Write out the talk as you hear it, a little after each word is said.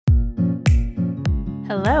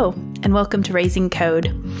Hello, and welcome to Raising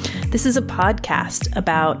Code. This is a podcast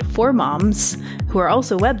about four moms who are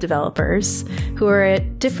also web developers who are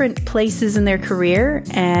at different places in their career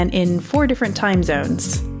and in four different time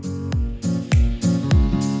zones.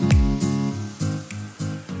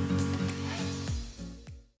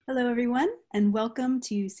 Hello, everyone, and welcome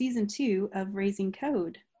to Season 2 of Raising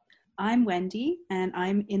Code. I'm Wendy, and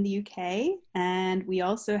I'm in the UK, and we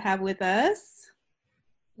also have with us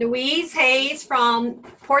Louise Hayes from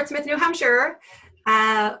Portsmouth, New Hampshire,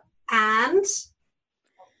 and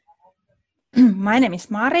my name is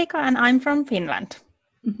Marika and I'm from Finland.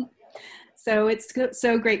 So it's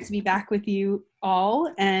so great to be back with you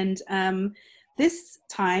all, and this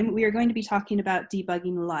time we are going to be talking about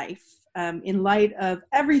debugging life. In light of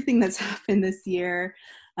everything that's happened this year,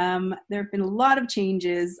 there have been a lot of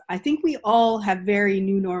changes. I think we all have very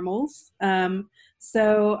new normals.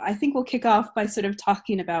 So I think we'll kick off by sort of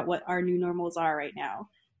talking about what our new normals are right now.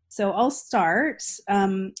 So I'll start.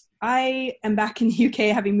 I am back in the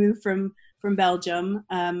UK, having moved from Belgium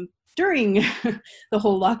during the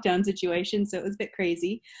whole lockdown situation, so it was a bit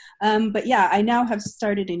crazy. But yeah, I now have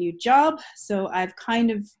started a new job. So I've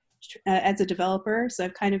kind of, as a developer, so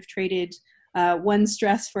I've kind of traded one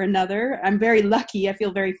stress for another. I'm very lucky. I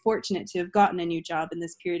feel very fortunate to have gotten a new job in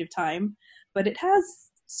this period of time, but it has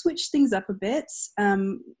switch things up a bit.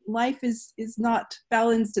 Life is not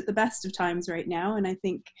balanced at the best of times right now, and I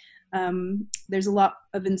think there's a lot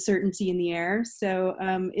of uncertainty in the air. So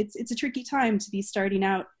it's a tricky time to be starting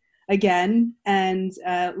out again and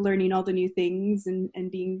learning all the new things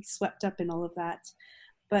and being swept up in all of that.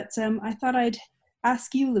 But I thought I'd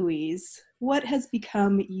ask you, Louise, what has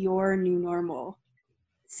become your new normal?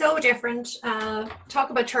 so different. Talk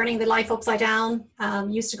about turning the life upside down.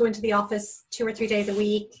 Used to go into the office 2 or 3 days a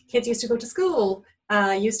week. Kids used to go to school.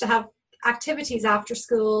 Used to have activities after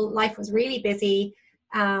school. Life was really busy.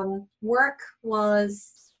 Work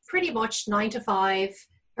was pretty much 9 to 5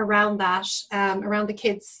 around that, around the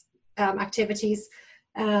kids' activities.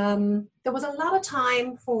 There was a lot of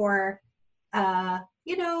time for,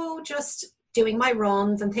 just doing my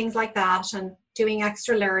runs and things like that and doing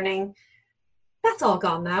extra learning. That's all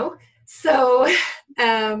gone now. So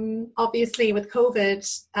obviously with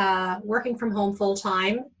COVID, working from home full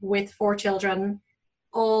time with 4 children,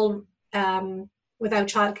 all without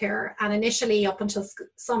childcare, and initially up until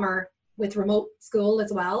summer with remote school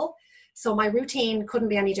as well. So my routine couldn't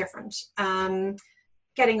be any different.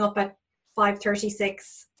 Getting up at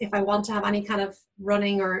 5:36 if I want to have any kind of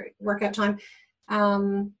running or workout time.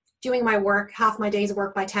 Doing my work, half my days of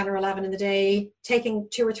work by 10 or 11 in the day, taking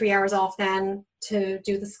 2 or 3 hours off then to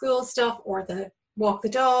do the school stuff or walk the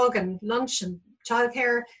dog and lunch and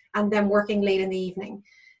childcare, and then working late in the evening.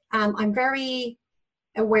 I'm very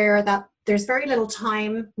aware that there's very little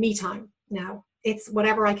me time now. It's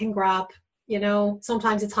whatever I can grab,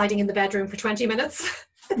 sometimes it's hiding in the bedroom for 20 minutes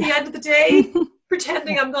at the end of the day,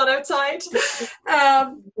 pretending I'm gone outside.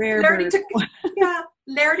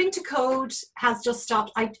 Learning to code has just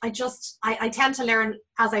stopped. I tend to learn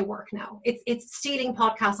as I work now. It's stealing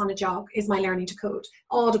podcasts on a jog is my learning to code.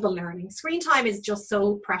 Audible learning. Screen time is just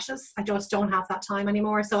so precious. I just don't have that time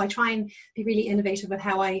anymore. So I try and be really innovative with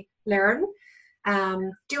how I learn.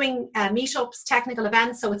 Doing meetups, technical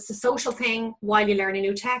events. So it's a social thing while you learn a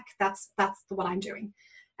new tech. That's what I'm doing.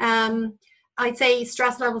 I'd say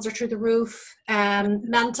stress levels are through the roof.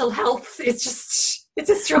 Mental health is it's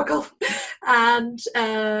a struggle. And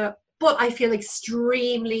but I feel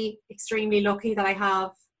extremely, extremely lucky that I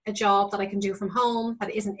have a job that I can do from home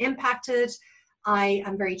that isn't impacted. I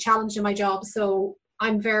am very challenged in my job, so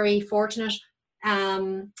I'm very fortunate.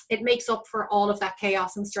 It makes up for all of that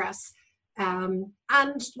chaos and stress.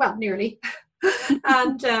 Nearly.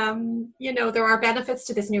 And there are benefits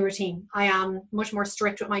to this new routine. I am much more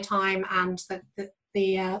strict with my time, and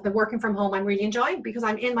the working from home I'm really enjoying because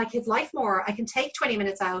I'm in my kids' life more. I can take 20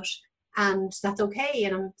 minutes out and that's okay,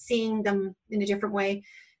 and I'm seeing them in a different way.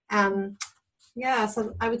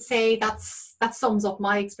 So I would say that sums up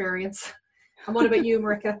my experience. And what about you,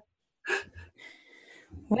 Marika?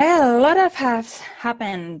 Well, a lot of has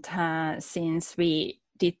happened since we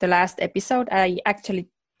did the last episode. I actually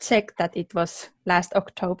checked that it was last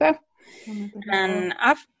October. And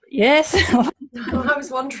yes. I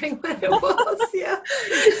was wondering when it was. Yeah.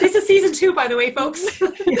 This is season 2, by the way, folks.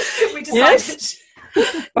 We decided. Yes.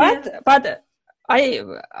 But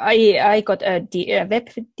I got a web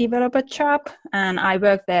developer job, and I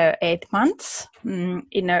worked there 8 months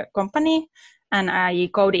in a company, and I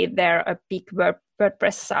coded there a big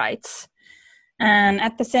WordPress sites. And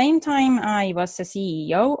at the same time, I was the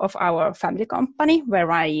CEO of our family company, where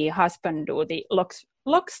my husband do the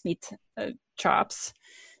locksmith jobs.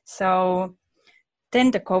 So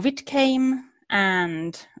then the COVID came,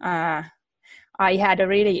 and I had a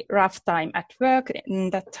really rough time at work in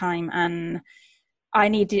that time, and I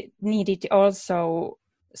needed to also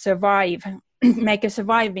survive, make a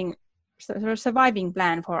surviving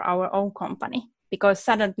plan for our own company, because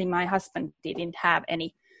suddenly my husband didn't have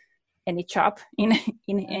any job in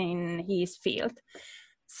his field.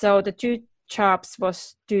 So the 2 jobs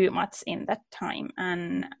was too much in that time,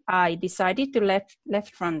 and I decided to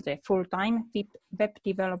left from the full-time web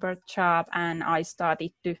developer job, and I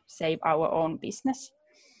started to save our own business.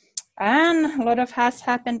 And a lot of has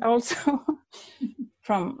happened also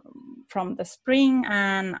from the spring,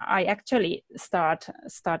 and I actually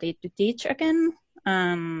started to teach again.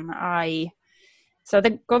 So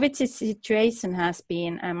the COVID situation has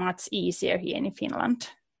been much easier here in Finland,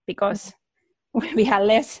 because we have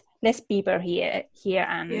less people here,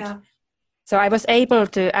 and so I was able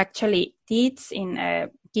to actually teach in a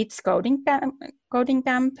kids coding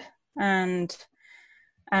camp, and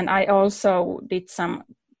I also did some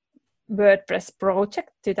WordPress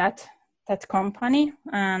project to that company,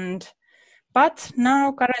 but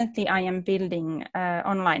now currently I am building an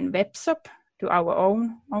online web shop to our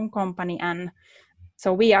own company, and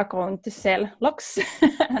so we are going to sell locks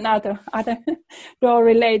and other door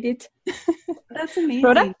related That's amazing.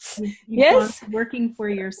 products. Yes, working for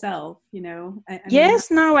yourself, you know. Yes,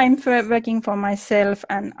 now I'm working for myself,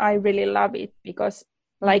 and I really love it, because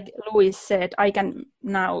like Louise said, I can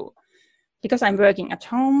now, because I'm working at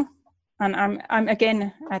home, and I'm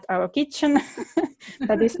again at our kitchen.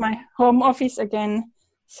 That is my home office again.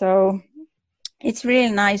 So it's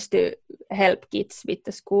really nice to help kids with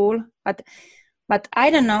the school. But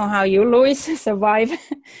I don't know how you, Louise, survive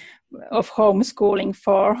of homeschooling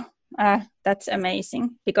for. That's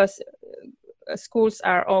amazing, because schools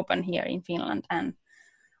are open here in Finland, and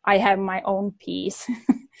I have my own peace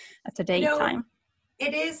at the daytime.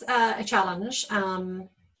 It is a challenge.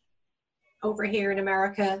 Over here in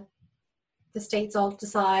America, the states all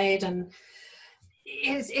decide, and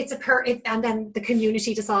and then the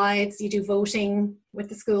community decides. You do voting with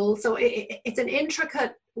the school, so it's an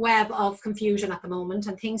intricate web of confusion at the moment,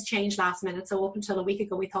 and things change last minute. So up until a week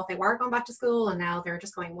ago, we thought they were going back to school, and now they're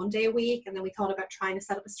just going 1 day a week. And then we thought about trying to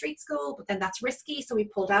set up a street school, but then that's risky, so we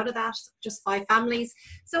pulled out of that. Just 5 families.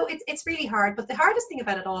 So it's really hard. But the hardest thing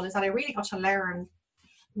about it all is that I really got to learn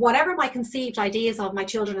whatever my conceived ideas of my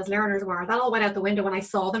children as learners were. That all went out the window when I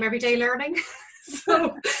saw them every day learning.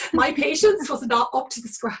 So my patience was not up to the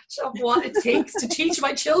scratch of what it takes to teach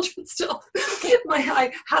my children stuff.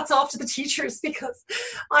 My hats off to the teachers, because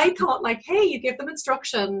I thought, like, hey, you give them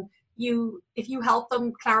instruction, if you help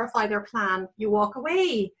them clarify their plan, you walk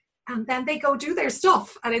away, and then they go do their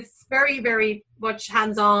stuff. And it's very, very much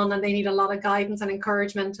hands-on, and they need a lot of guidance and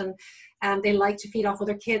encouragement, and they like to feed off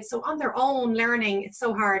other kids. So on their own learning, it's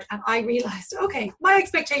so hard. And I realized, okay, my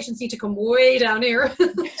expectations need to come way down here.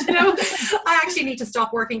 You know, I actually need to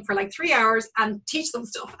stop working for like 3 hours and teach them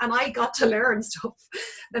stuff. And I got to learn stuff,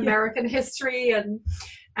 American history and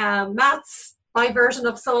maths. My version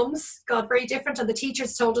of sums got very different, and the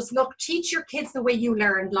teachers told us, look, teach your kids the way you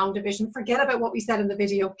learned long division. Forget about what we said in the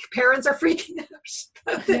video. Parents are freaking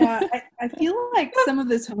out. Yeah, I feel like some of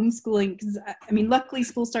this homeschooling, because I mean, luckily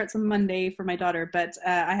school starts on Monday for my daughter, but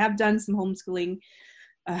I have done some homeschooling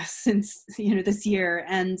since, you know, this year,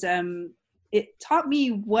 and it taught me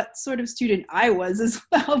what sort of student I was as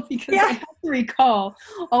well, because I have to recall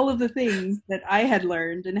all of the things that I had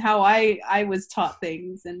learned and how I was taught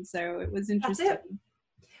things. And so it was interesting. That's it.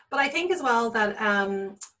 But I think as well that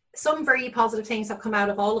some very positive things have come out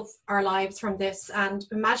of all of our lives from this. And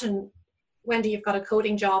imagine, Wendy, you've got a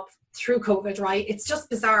coding job through COVID, right? It's just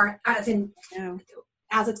bizarre as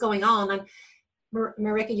it's going on. And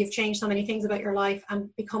Marika, you've changed so many things about your life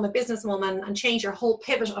and become a businesswoman and change your whole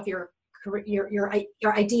pivot of your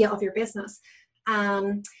idea of your business.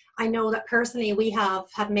 I know that personally we have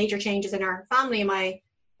had major changes in our family. My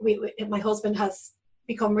husband has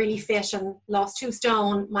become really fit and lost 2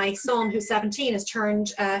 stone. My son, who's 17, has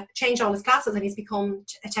changed all his classes, and he's become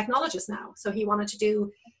a technologist now. So he wanted to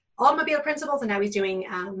do automobile principles, and now he's doing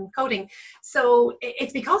coding. So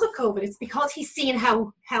it's because of COVID. It's because he's seen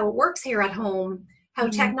how it works here at home, how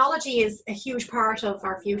technology is a huge part of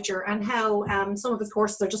our future, and how some of his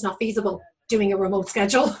courses are just not feasible doing a remote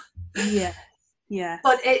schedule. Yeah.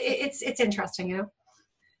 But it's interesting, you know.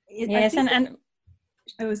 Yes, and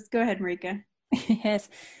go ahead, Marika. Yes,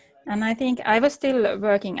 and I think I was still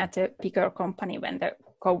working at a bigger company when the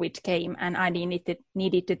COVID came, and I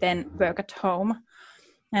needed to then work at home.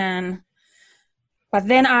 But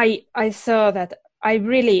then I saw that I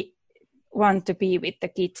really want to be with the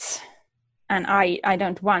kids. and I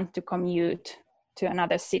don't want to commute to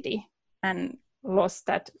another city and lost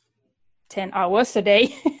that 10 hours a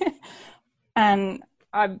day. And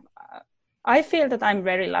I feel that I'm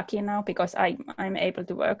very lucky now because I'm able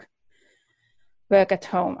to work at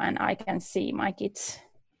home and I can see my kids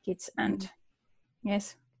and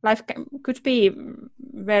yes, life could be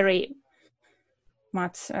very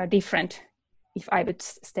much different if I would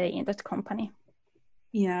stay in that company.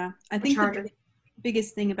 Yeah, I think the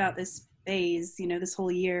biggest thing about this phase, this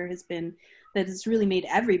whole year has been that it's really made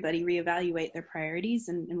everybody reevaluate their priorities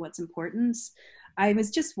and what's important. I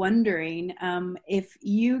was just wondering if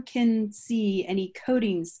you can see any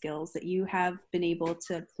coding skills that you have been able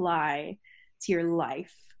to apply to your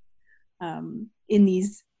life in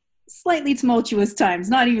these slightly tumultuous times,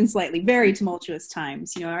 not even slightly, very tumultuous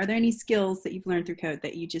times. Are there any skills that you've learned through code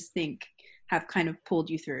that you just think have kind of pulled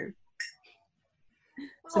you through?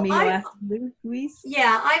 So maybe I'll ask Louise.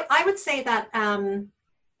 Yeah, I would say that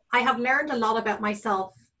I have learned a lot about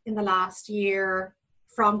myself in the last year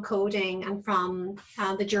from coding and from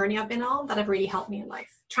the journey I've been on that have really helped me in life,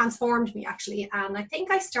 transformed me actually. And I think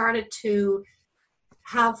I started to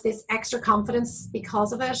have this extra confidence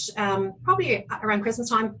because of it, probably around Christmas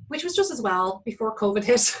time, which was just as well before COVID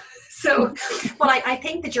hit. So, but I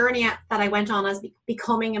think the journey that I went on as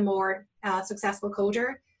becoming a more successful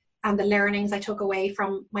coder and the learnings I took away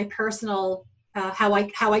from my personal, how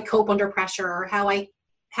I cope under pressure, or how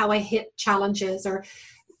I hit challenges, or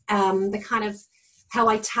the kind of how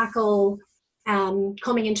I tackle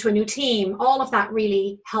coming into a new team, all of that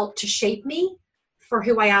really helped to shape me for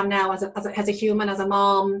who I am now as a human, as a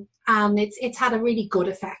mom, and it's had a really good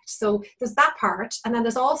effect. So there's that part, and then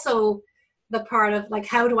there's also the part of like,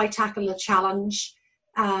 how do I tackle a challenge?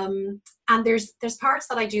 And there's parts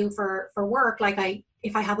that I do for work, like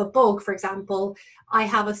if I have a bug, for example, I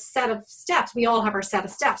have a set of steps. We all have our set of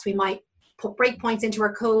steps. We might put breakpoints into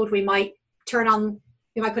our code. We might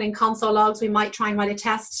put in console logs. We might try and write a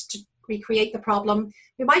test to recreate the problem.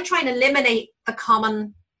 We might try and eliminate the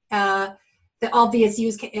common, the obvious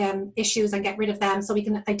issues and get rid of them, so we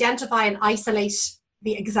can identify and isolate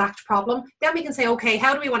the exact problem. Then we can say, okay,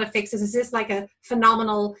 how do we want to fix this? Is this like a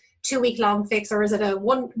phenomenal 2-week-long fix, or is it a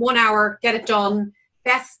one hour, get it done,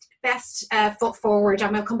 best foot forward,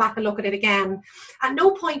 and we'll come back and look at it again. At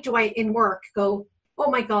no point do I in work go,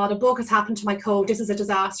 oh my God, a bug has happened to my code, this is a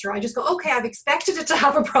disaster. I just go, okay, I've expected it to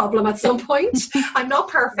have a problem at some point. I'm not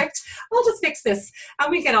perfect. I'll just fix this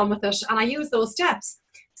and we get on with it. And I use those steps.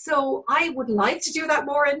 So I would like to do that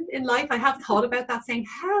more in life. I have thought about that, saying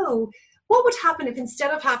what would happen if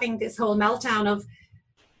instead of having this whole meltdown of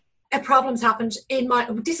a problem's happened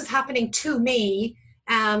this is happening to me,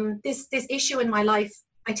 this issue in my life,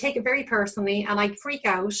 I take it very personally and I freak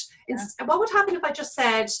out. Yeah. What would happen if I just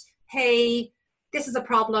said, hey, this is a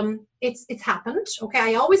problem. It's happened. Okay,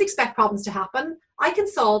 I always expect problems to happen. I can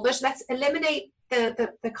solve it. Let's eliminate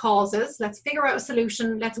the causes. Let's figure out a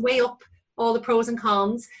solution. Let's weigh up all the pros and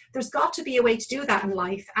cons. There's got to be a way to do that in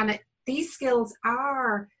life. And these skills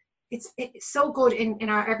it's so good in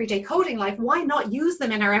our everyday coding life. Why not use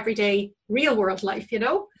them in our everyday real world life,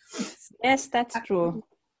 Yes, that's true.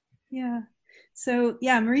 Yeah. So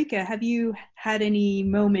Marika, have you had any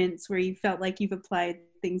moments where you felt like you've applied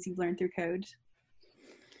things you've learned through code?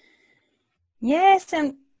 Yes,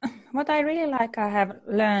 and what I really like, I have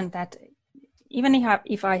learned that even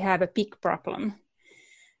if I have a big problem,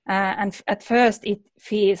 and at first it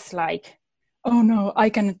feels like, oh no, I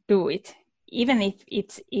cannot do it. Even if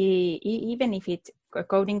it's a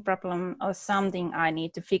coding problem or something I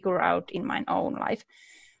need to figure out in my own life.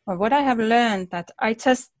 But what I have learned that I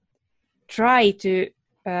just try to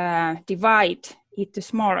divide it to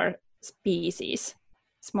smaller pieces,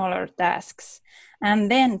 smaller tasks,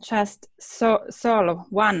 and then just solve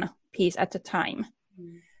one piece at a time.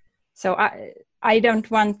 Mm. So I don't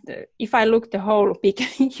want, if I look the whole big,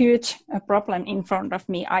 huge problem in front of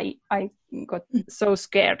me, I got so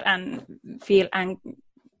scared and feel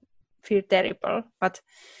terrible. But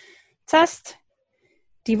just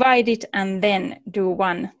divide it and then do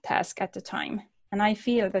one task at a time. And I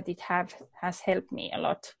feel that it has helped me a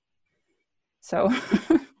lot. So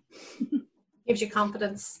gives you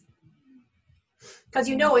confidence. Because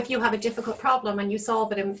if you have a difficult problem and you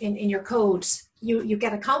solve it in your code, you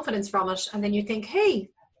get a confidence from it, and then you think, hey,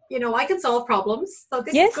 I can solve problems. So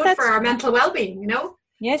this is good for our mental well-being,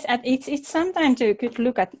 Yes, and it's sometimes you could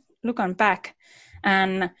look on back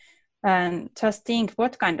and just think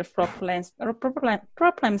what kind of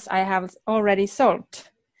problems I have already solved.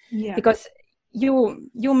 Yeah. Because you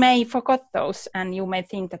may forget those, and you may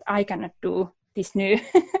think that I cannot do this new.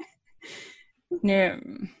 Yeah.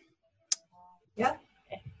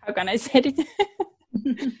 can I say it?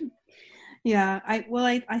 Yeah,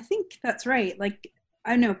 I think that's right. Like,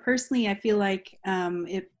 I don't know, personally, I feel like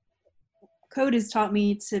code has taught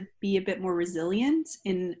me to be a bit more resilient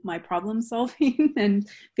in my problem solving and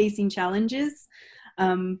facing challenges.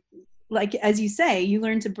 Like, as you say, you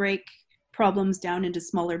learn to break problems down into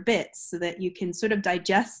smaller bits so that you can sort of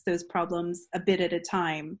digest those problems a bit at a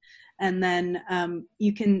time. And then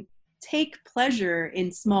you can take pleasure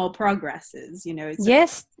in small progresses, you know.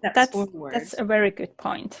 Yes, that's a very good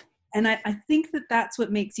point. And I think that that's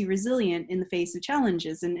what makes you resilient in the face of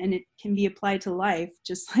challenges, and it can be applied to life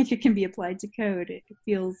just like it can be applied to code. It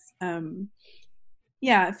feels,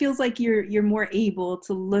 it feels like you're more able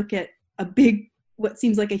to look at what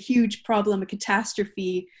seems like a huge problem, a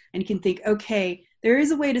catastrophe, and you can think, okay, there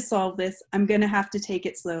is a way to solve this. I'm going to have to take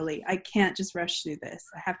it slowly. I can't just rush through this.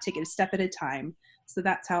 I have to take it a step at a time. So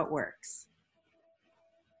that's how it works.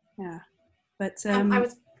 Yeah. But I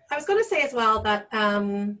was going to say as well that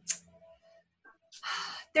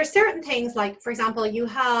there's certain things, like, for example, you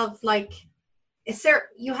have a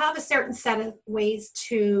certain set of ways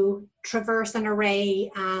to traverse an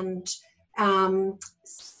array, and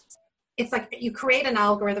it's like you create an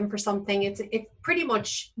algorithm for something. It's pretty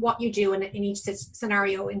much what you do in each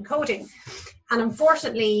scenario in coding. And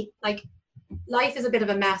unfortunately, like, life is a bit of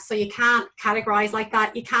a mess, so you can't categorize like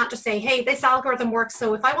that. You can't just say, hey, this algorithm works,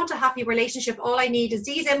 so if I want a happy relationship, all I need is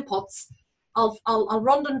these inputs. I'll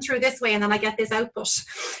run them through this way, and then I get this output.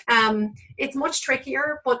 It's much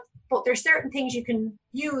trickier, but there's certain things you can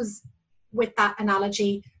use with that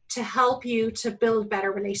analogy to help you to build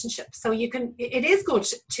better relationships. So it is good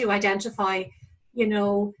to identify, you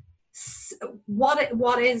know,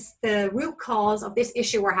 what is the root cause of this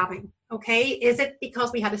issue we're having. Okay, is it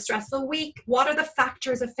because we had a stressful week? What are the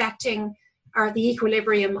factors affecting the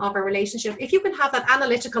equilibrium of our relationship? If you can have that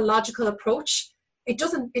analytical, logical approach, it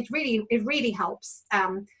really helps.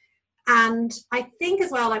 And I think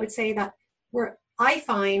as well, I would say that I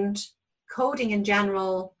find coding in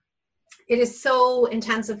general, it is so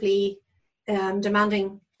intensively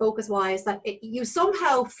demanding focus-wise that you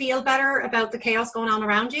somehow feel better about the chaos going on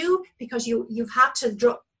around you, because you've had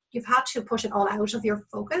to push it all out of your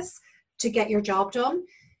focus to get your job done.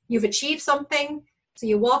 You've achieved something, so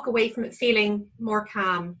you walk away from it feeling more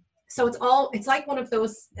calm. So it's like one of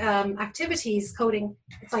those activities, coding.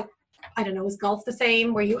 It's like, I don't know, is golf the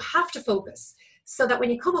same, where you have to focus so that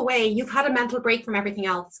when you come away, you've had a mental break from everything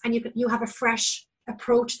else, and you have a fresh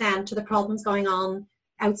approach then to the problems going on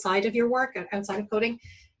outside of your work, outside of coding.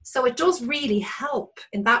 So it does really help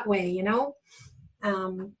in that way, you know.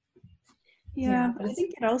 I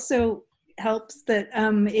think it also helps that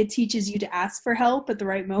it teaches you to ask for help at the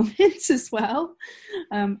right moments as well.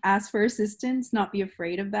 Ask for assistance, not be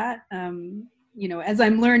afraid of that. You know, as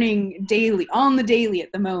I'm learning on the daily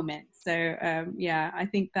at the moment. So I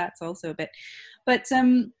think that's also a bit. But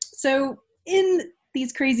so in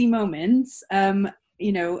these crazy moments,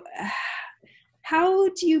 you know, how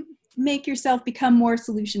do you make yourself become more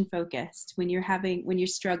solution focused when you're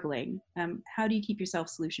struggling? How do you keep yourself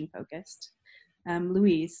solution focused?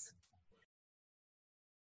 Louise?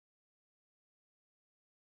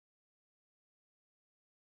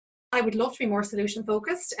 I would love to be more solution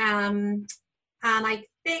focused. And I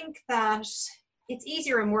think that it's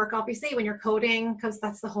easier in work, obviously, when you're coding, because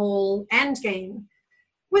that's the whole end game.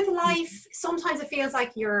 With life, sometimes it feels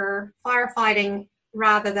like you're firefighting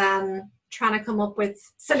rather than trying to come up with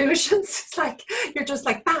solutions. It's like you're just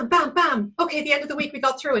like bam, bam, bam. Okay, at the end of the week we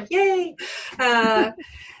got through it. Yay!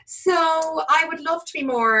 So I would love to be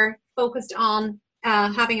more focused on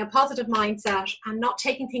having a positive mindset and not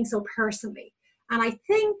taking things so personally. And I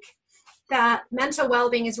think that mental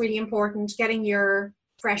well-being is really important. Getting your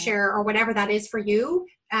fresh air or whatever that is for you,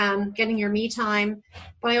 getting your me time.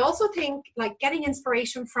 But I also think like getting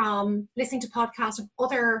inspiration from listening to podcasts of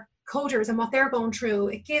other coders and what they're going through,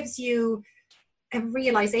 it gives you a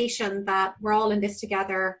realization that we're all in this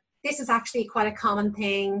together. This is actually quite a common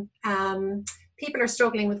thing. People are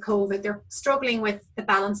struggling with COVID. They're struggling with the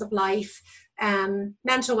balance of life,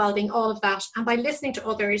 mental well-being, all of that. And by listening to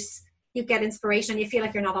others, you get inspiration. You feel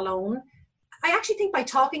like you're not alone. I actually think by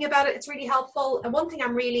talking about it, it's really helpful. And one thing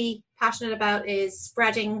I'm really passionate about is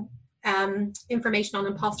spreading information on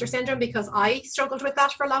imposter syndrome, because I struggled with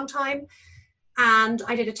that for a long time. And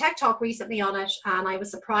I did a tech talk recently on it, and I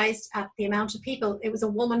was surprised at the amount of people. It was a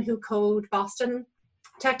Woman Who Code Boston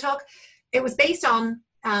tech talk. It was based on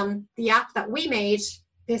the app that we made,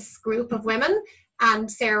 this group of women,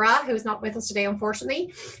 and Sarah, who's not with us today,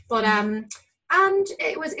 unfortunately. But and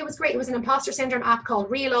it was great. It was an imposter syndrome app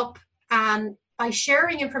called Reel Up. And by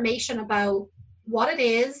sharing information about what it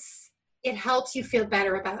is, it helps you feel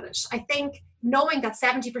better about it. I think knowing that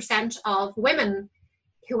 70% of women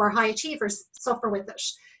who are high achievers suffer with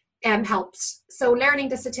it helps. So learning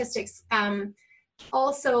the statistics,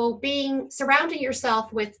 also surrounding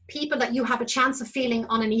yourself with people that you have a chance of feeling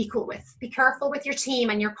on an equal with. Be careful with your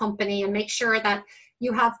team and your company, and make sure that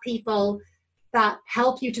you have people that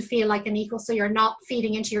help you to feel like an equal, so you're not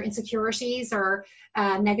feeding into your insecurities or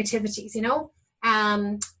negativities, you know.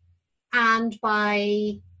 And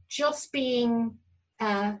by just being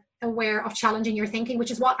aware of challenging your thinking,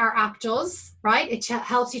 which is what our app does, right? It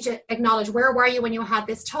helps you to acknowledge, where were you when you had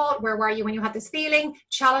this thought? Where were you when you had this feeling?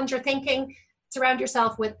 Challenge your thinking. Surround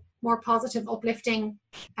yourself with more positive, uplifting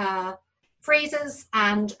phrases.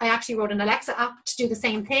 And I actually wrote an Alexa app to do the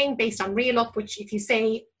same thing based on ReelUp, which if you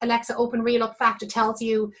say, Alexa, open ReelUp fact, it tells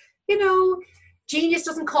you, you know, genius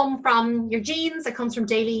doesn't come from your genes, it comes from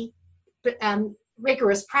daily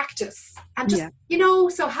rigorous practice. And just, you know,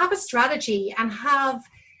 so have a strategy and have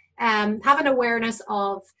an awareness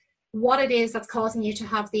of what it is that's causing you to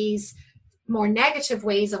have these more negative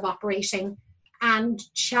ways of operating, and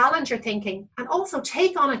challenge your thinking, and also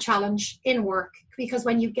take on a challenge in work, because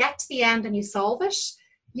when you get to the end and you solve it,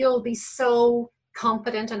 you'll be so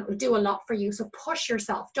confident and it will do a lot for you. So push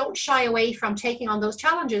yourself. Don't shy away from taking on those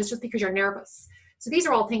challenges just because you're nervous. So these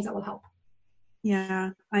are all things that will help. Yeah,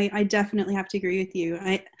 I definitely have to agree with you.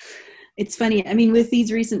 It's funny. I mean, with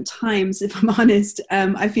these recent times, if I'm honest,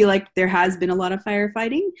 I feel like there has been a lot of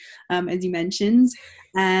firefighting, as you mentioned.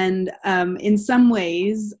 And in some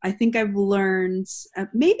ways, I think I've learned,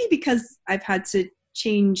 maybe because I've had to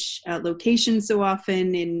change location so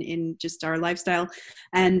often in just our lifestyle,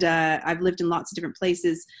 and I've lived in lots of different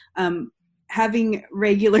places. Having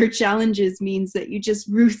regular challenges means that you just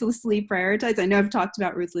ruthlessly prioritize. I know I've talked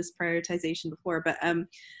about ruthless prioritization before, but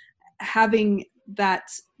having that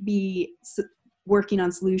be working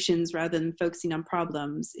on solutions rather than focusing on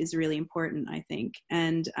problems is really important, I think.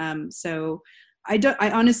 And so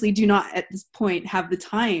I honestly do not at this point have the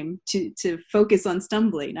time to focus on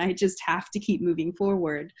stumbling. I just have to keep moving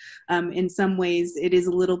forward. In some ways it is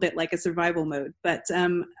a little bit like a survival mode, but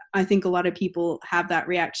I think a lot of people have that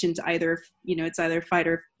reaction to either, you know, it's either fight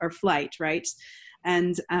or flight, right?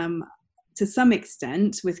 And to some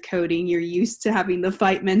extent with coding, you're used to having the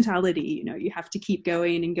fight mentality. You know, you have to keep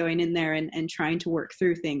going and going in there and trying to work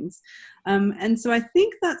through things. And so I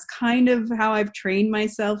think that's kind of how I've trained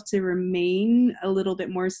myself to remain a little bit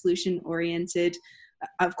more solution oriented.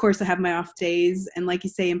 Of course, I have my off days, and like you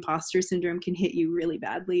say, imposter syndrome can hit you really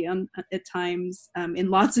badly at times, in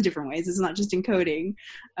lots of different ways. It's not just in coding,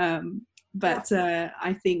 but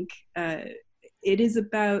I think it is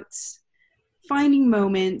about finding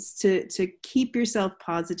moments to keep yourself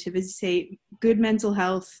positive, as you say, good mental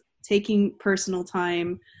health, taking personal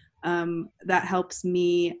time, that helps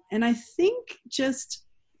me. And I think just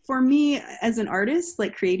for me as an artist,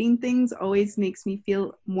 like creating things always makes me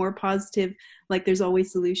feel more positive, like there's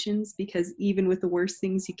always solutions, because even with the worst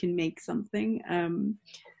things, you can make something.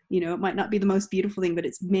 You know, it might not be the most beautiful thing, but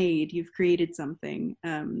it's made, you've created something.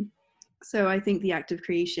 So I think the act of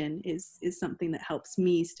creation is something that helps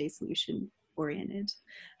me stay solution oriented.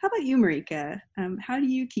 How about you, Marika? How do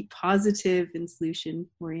you keep positive and solution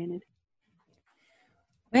oriented?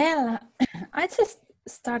 Well, I just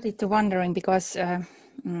started to wondering because I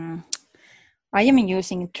am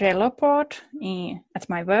using Trello board at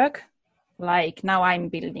my work. Like now I'm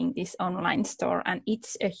building this online store, and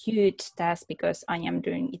it's a huge task because I am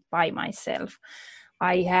doing it by myself.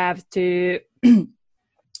 I have to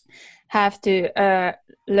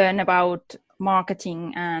learn about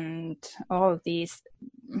marketing and all these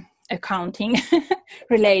accounting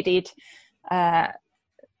related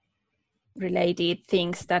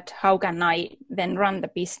things, that how can I then run the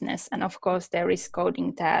business. And of course there is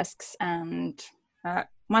coding tasks and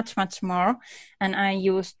much more, and I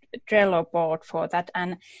used Trello board for that.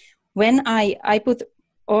 And when I put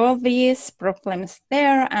all these problems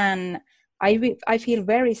there, and I feel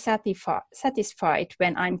very satisfied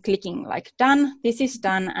when I'm clicking like done, this is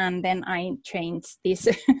done, and then I change this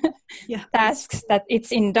tasks that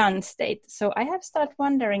it's in done state. So I have started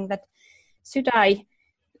wondering that should I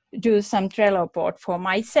do some Trello board for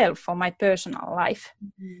myself, for my personal life,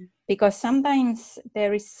 because sometimes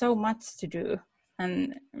there is so much to do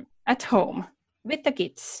and at home with the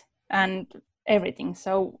kids and everything.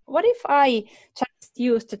 So what if I just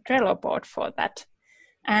use the Trello board for that?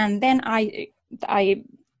 And then I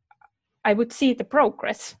would see the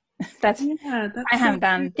progress that I have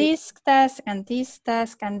done this task,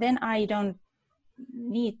 and then I don't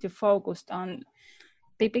need to focus on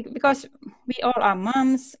because we all are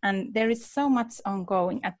moms, and there is so much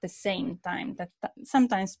ongoing at the same time that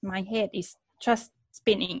sometimes my head is just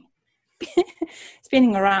spinning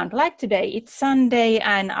around. Like today, it's Sunday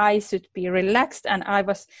and I should be relaxed, and I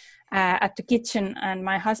was at the kitchen and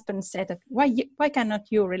my husband said that why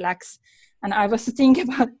cannot you relax, and I was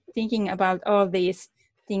thinking about all these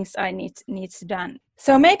things I needs done.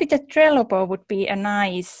 So maybe the Trello board would be a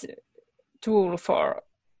nice tool for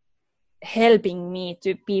helping me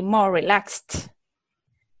to be more relaxed,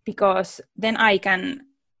 because then I can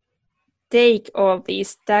take all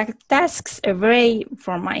these tasks away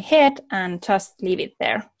from my head and just leave it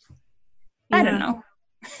there. Yeah. I don't know.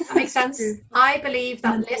 That makes sense. I believe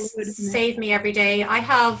that lists save me every day. I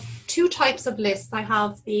have 2 types of lists. I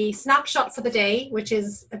have the snapshot for the day, which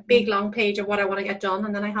is a big long page of what I want to get done.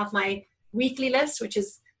 And then I have my weekly list, which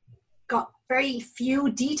is got very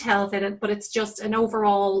few details in it, but it's just an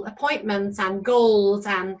overall appointments and goals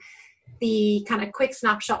and the kind of quick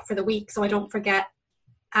snapshot for the week so I don't forget.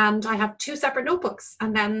 And I have 2 separate notebooks,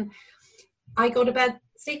 and then I go to bed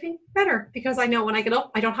sleeping better because I know when I get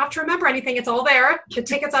up I don't have to remember anything. It's all there, the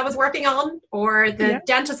tickets I was working on or the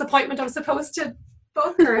dentist appointment I was supposed to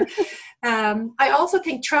book. Or I also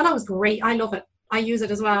think Trello is great. I love it. I use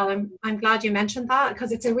it as well. I'm glad you mentioned that,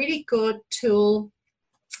 because it's a really good tool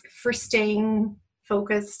for staying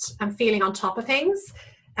focused and feeling on top of things.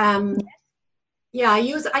 I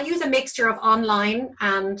use a mixture of online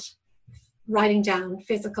and writing down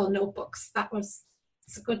physical notebooks.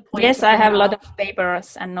 It's a good point. Yes, I have a lot of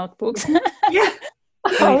papers and notebooks. Yeah.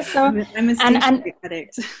 Also, I'm a stationery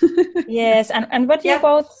addict. Yes, and what you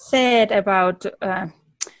both said about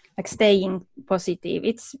like staying positive,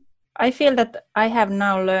 I feel that I have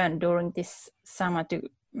now learned during this summer to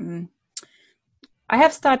I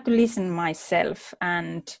have started to listen myself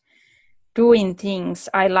and doing things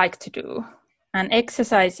I like to do. And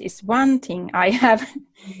exercise is one thing I have.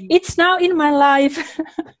 It's now in my life.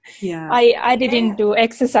 Yeah. I didn't do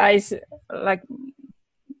exercise like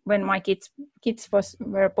when my kids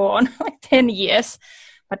were born, like 10 years.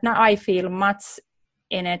 But now I feel much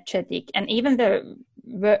energetic. And even the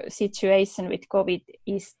situation with COVID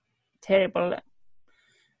is terrible.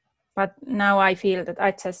 But now I feel that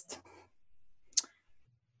I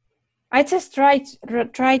just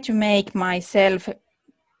try to make myself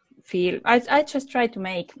feel. I just try to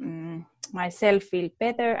make myself feel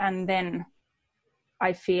better, and then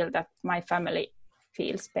I feel that my family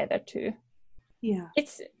feels better too. Yeah,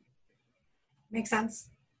 it's makes sense.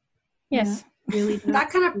 Yes, yeah, really. That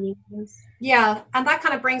kind of and that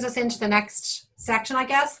kind of brings us into the next section, I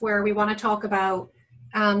guess, where we want to talk about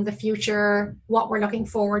the future, what we're looking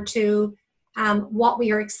forward to, what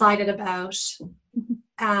we are excited about.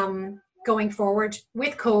 Going forward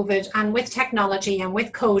with COVID and with technology and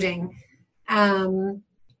with coding.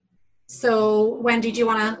 So Wendy, do you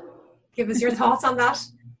want to give us your thoughts on that?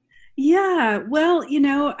 Yeah, well,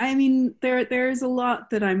 I mean, there's a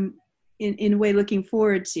lot that I'm in a way looking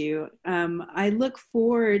forward to. I look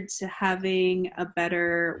forward to having a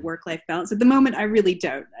better work-life balance. At the moment, I really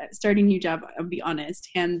don't. Starting a new job, I'll be honest,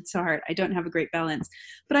 hand to heart, I don't have a great balance.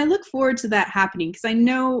 But I look forward to that happening because I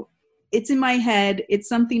know it's in my head. It's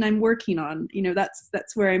something I'm working on.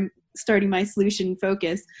 That's where I'm starting my solution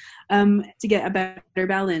focus to get a better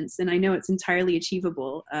balance. And I know it's entirely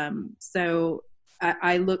achievable. So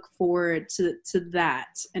I look forward to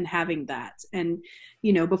that and having that. And,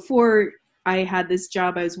 before I had this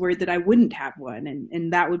job, I was worried that I wouldn't have one,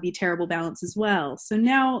 and that would be terrible balance as well. So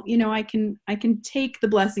now, I can take the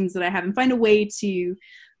blessings that I have and find a way to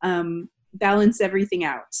balance everything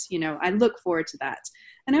out. I look forward to that.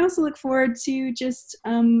 And I also look forward to just,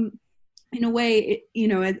 in a way,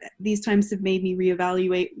 these times have made me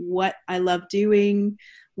reevaluate what I love doing,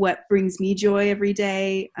 what brings me joy every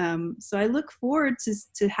day. So I look forward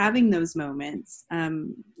to having those moments.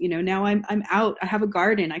 Now I'm out, I have a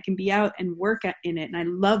garden, I can be out and work in it. And I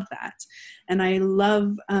love that. And I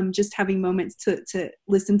love just having moments to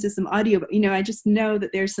listen to some audio. But, I just know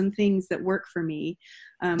that there's some things that work for me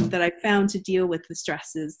that I found to deal with the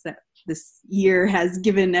stresses that this year has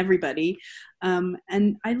given everybody.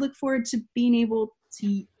 And I look forward to being able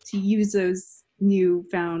to use those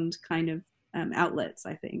newfound kind of outlets,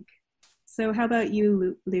 I think. So how about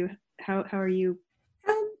you, Lou? How are you?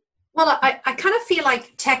 Well, I kind of feel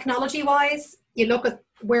like technology-wise, you look at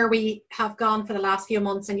where we have gone for the last few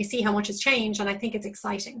months and you see how much has changed, and I think it's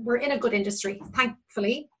exciting. We're in a good industry,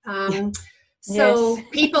 thankfully. So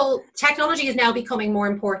technology is now becoming more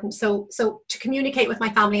important. So to communicate with my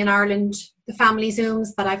family in Ireland, the family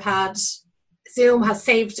Zooms that I've had, Zoom has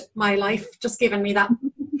saved my life, just given me that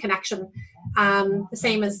connection. The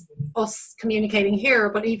same as us communicating here,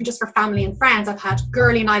 but even just for family and friends, I've had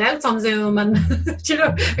girly night outs on Zoom and, you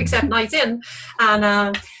know, except nights in.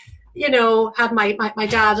 And, you know, had my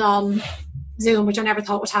dad on Zoom, which I never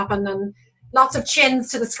thought would happen, and lots of chins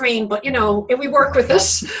to the screen, but, you know, we work with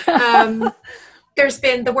it. There's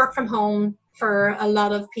been the work from home for a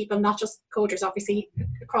lot of people, not just coders, obviously,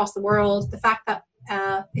 across the world. The fact that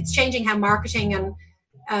it's changing how marketing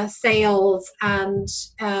and sales and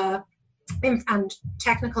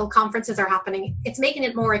technical conferences are happening. It's making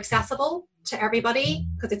it more accessible to everybody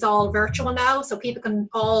because it's all virtual now, so people can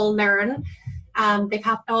all learn. They've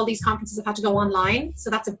had all these conferences have had to go online, so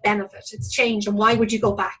that's a benefit. It's changed, and why would you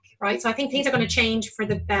go back, right? So I think things are going to change for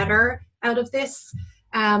the better out of this.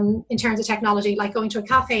 In terms of technology, like going to a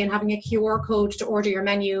cafe and having a QR code to order your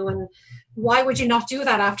menu, and why would you not do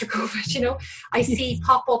that after COVID? You know, I see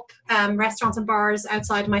pop-up restaurants and bars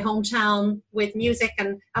outside my hometown with music,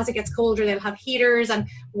 and as it gets colder they'll have heaters, and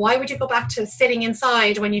why would you go back to sitting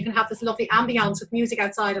inside when you can have this lovely ambience with music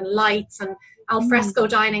outside and lights and al fresco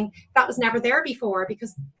dining? That was never there before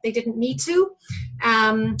because they didn't need to.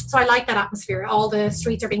 So I like that atmosphere. All the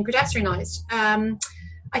streets are being pedestrianized.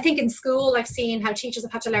 I think in school I've seen how teachers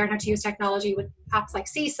have had to learn how to use technology with apps like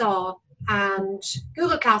Seesaw and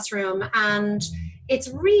Google Classroom, and it's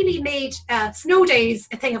really made snow days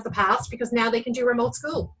a thing of the past because now they can do remote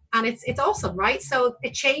school, and it's awesome, right? So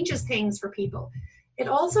it changes things for people. It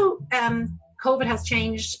also COVID has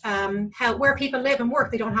changed where people live and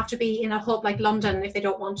work. They don't have to be in a hub like London if they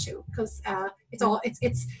don't want to, because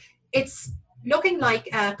it's looking like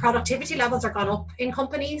productivity levels are gone up in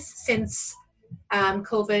companies since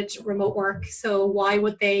COVID remote work. So why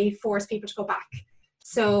would they force people to go back?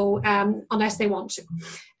 So unless they want to.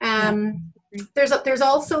 There's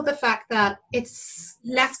also the fact that it's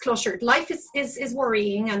less cluttered. Life is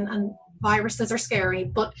worrying, and viruses are scary,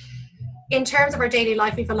 but in terms of our daily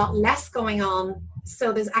life, we have a lot less going on.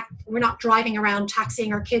 So we're not driving around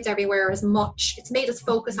taxiing our kids everywhere as much. It's made us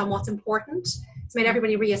focus on what's important. It's made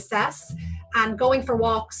everybody reassess. And going for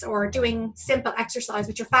walks or doing simple exercise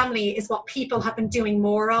with your family is what people have been doing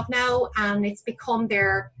more of now, and it's become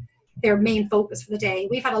their main focus for the day.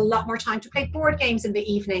 We've had a lot more time to play board games in the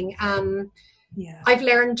evening. I've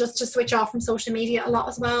learned just to switch off from social media a lot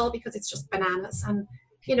as well, because it's just bananas, and,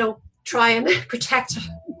 you know, try and protect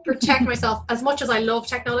myself. As much as I love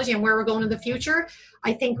technology and where we're going in the future,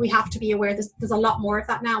 I think we have to be aware there's a lot more of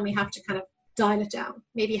that now, and we have to kind of dial it down.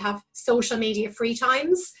 Maybe have social media free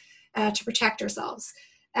times to protect ourselves.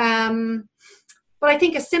 But I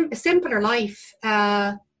think a simpler life,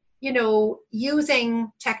 you know,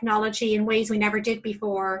 using technology in ways we never did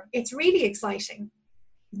before, it's really exciting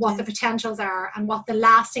what the potentials are and what the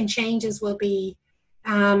lasting changes will be.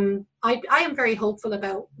 I am very hopeful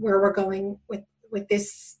about where we're going with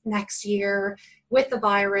this next year, with the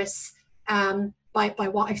virus, by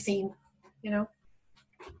what I've seen, you know.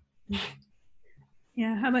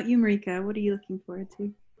 Yeah, how about you, Marika? What are you looking forward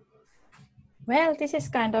to? Well, this is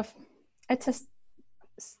kind of, I just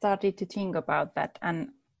started to think about that, and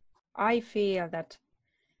I feel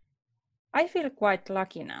quite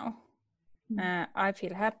lucky now. I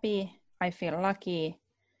feel happy, I feel lucky,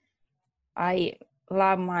 I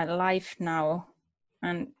love my life now.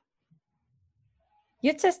 And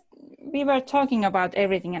we were talking about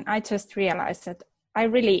everything, and I just realized that I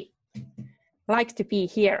really like to be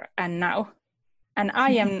here and now. And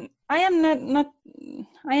I am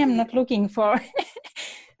not looking for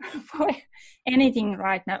for anything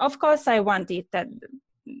right now. Of course, I want that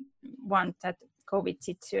COVID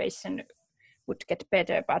situation would get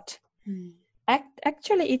better, but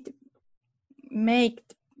actually it made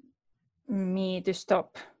me to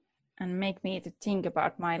stop and make me to think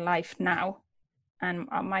about my life now and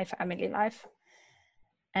my family life.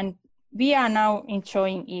 And we are now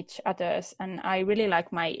enjoying each other's, and I really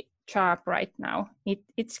like my job right now.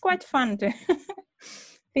 It's quite fun to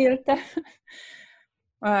build the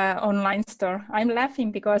online store. I'm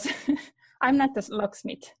laughing because I'm not a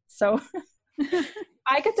locksmith, so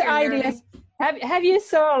I get the ideas. Have you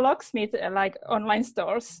saw locksmith like online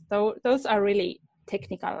stores? Those are really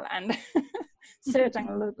technical and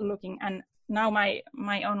certain looking. And now my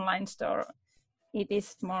online store, it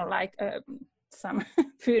is more like some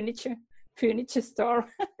furniture store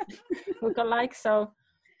look alike. So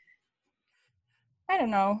I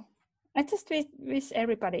don't know. I just wish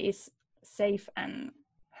everybody is safe and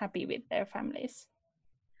happy with their families.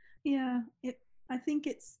 Yeah, I think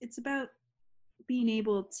it's about being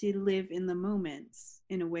able to live in the moment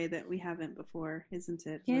in a way that we haven't before, isn't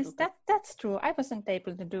it? Yes, that's true. I wasn't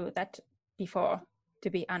able to do that before, to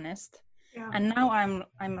be honest. Yeah. And now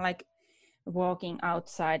I'm like walking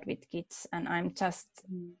outside with kids, and I'm just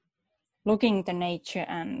looking the nature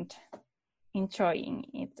and enjoying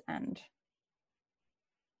it, and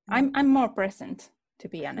I'm more present, to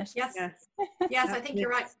be honest. Yes. Yes, I think you're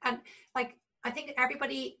right. And like, I think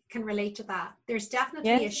everybody can relate to that. There's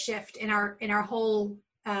definitely a shift in our whole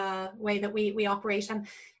way that we operate.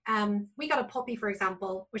 And we got a puppy, for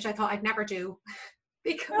example, which I thought I'd never do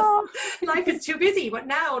because life is too busy. But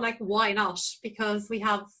now, like, why not? Because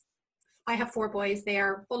I have 4 boys. They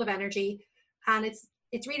are full of energy, and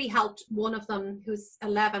it's really helped one of them who's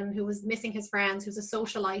 11, who was missing his friends, who's a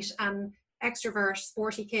socialite and extrovert,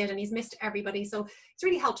 sporty kid, and he's missed everybody. So it's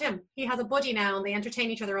really helped him. He has a buddy now, and they entertain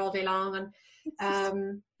each other all day long.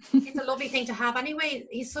 And it's a lovely thing to have. Anyway,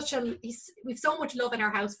 we've so much love in our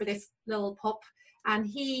house for this little pup, and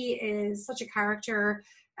he is such a character.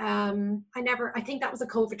 I think that was a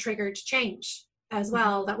COVID triggered change as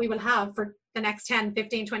well that we will have for the next 10,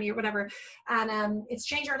 15, 20 or whatever. And it's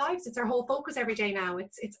changed our lives. It's our whole focus every day now.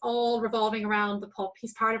 It's all revolving around the pup.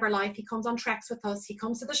 He's part of our life. He comes on treks with us. He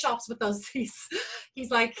comes to the shops with us.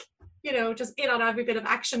 He's like, just in on every bit of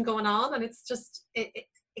action going on. And it's just, it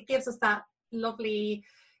gives us that lovely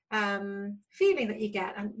feeling that you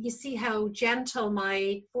get. And you see how gentle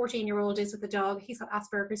my 14-year-old is with the dog. He's got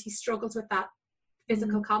Asperger's. He struggles with that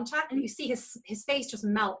physical contact. But you see his face just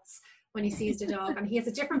melts when he sees the dog, and he has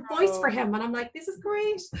a different voice for him, and I'm like, this is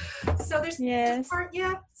great. So there's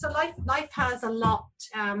so life has a lot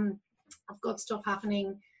of good stuff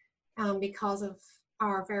happening because of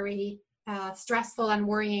our very stressful and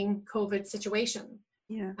worrying COVID situation.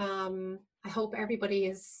 I hope everybody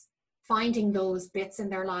is finding those bits in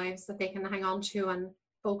their lives that they can hang on to and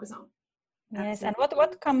focus on. Yes. And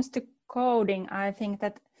what comes to coding, I think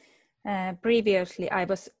that previously I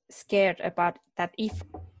was scared about that. If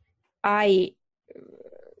I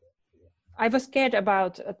was scared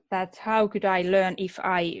about that. How could I learn if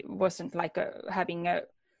I wasn't like having a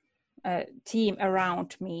team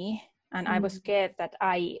around me? And I was scared that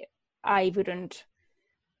I wouldn't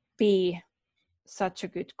be such a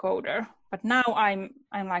good coder. But now I'm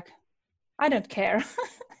like, I don't care.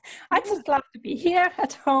 I just love to be here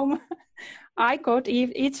at home. I code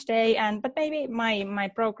each day, but maybe my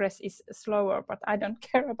progress is slower, but I don't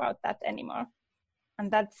care about that anymore. And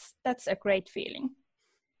that's a great feeling.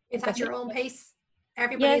 It's at your own pace.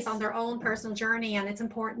 Everybody's on their own personal journey, and it's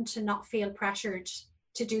important to not feel pressured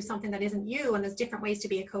to do something that isn't you. And there's different ways to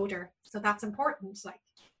be a coder, so that's important. Like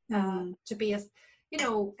to be a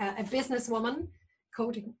businesswoman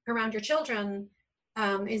coding around your children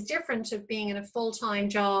is different to being in a full-time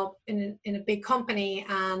job in a big company,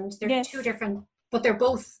 and they're two different, but they're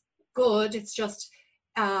both good. It's just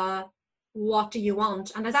what do you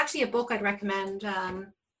want? And there's actually a book I'd recommend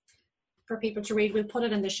for people to read. We'll put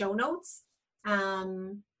it in the show notes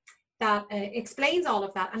that explains all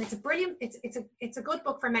of that, and it's a brilliant, it's a good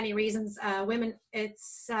book for many reasons. Women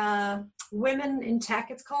in Tech,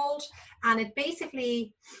 it's called, and it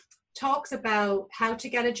basically talks about how to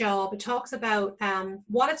get a job. It talks about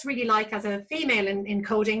what it's really like as a female in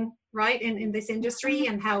coding, right, in this industry,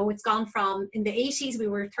 and how it's gone from, in the 80s we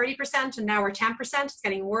were 30% and now we're 10%. It's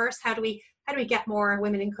getting worse. How do we get more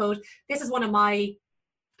women in code? This is one of my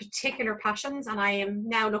particular passions, and I am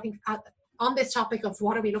now looking at, on this topic of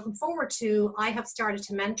what are we looking forward to. I have started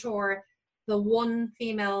to mentor the one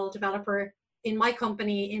female developer in my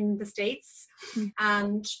company in the States,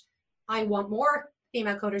 and I want more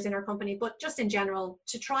female coders in our company, but just in general,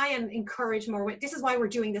 to try and encourage more. This is why we're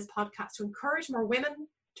doing this podcast, to encourage more women,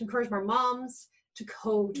 to encourage more moms to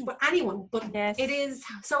code, but anyone. But it is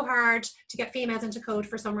so hard to get females into code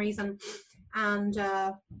for some reason, and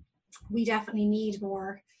we definitely need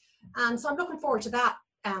more. And so I'm looking forward to that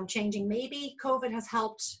changing. Maybe COVID has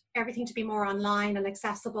helped everything to be more online and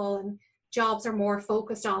accessible, and jobs are more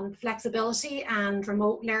focused on flexibility and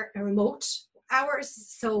remote hours.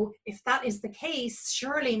 So if that is the case,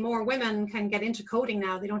 surely more women can get into coding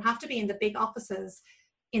now. They don't have to be in the big offices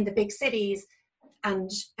in the big cities and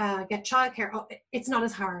get childcare. It's not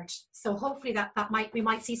as hard. So hopefully we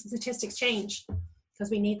might see some statistics change, because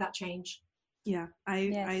we need that change. Yeah,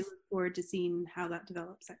 I look forward to seeing how that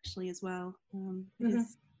develops actually as well. It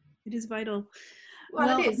is vital.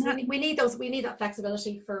 Well, it is. We need that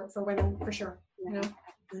flexibility for women, for sure. Yeah,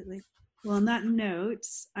 absolutely. Well, on that note,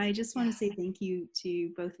 I just want to say thank you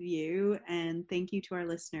to both of you, and thank you to our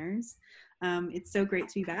listeners. It's so great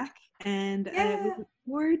to be back, and we look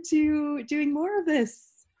forward to doing more of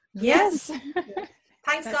this. Yes.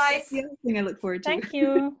 Thanks, guys. That's the other thing I look forward to. Thank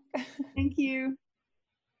you. Thank you.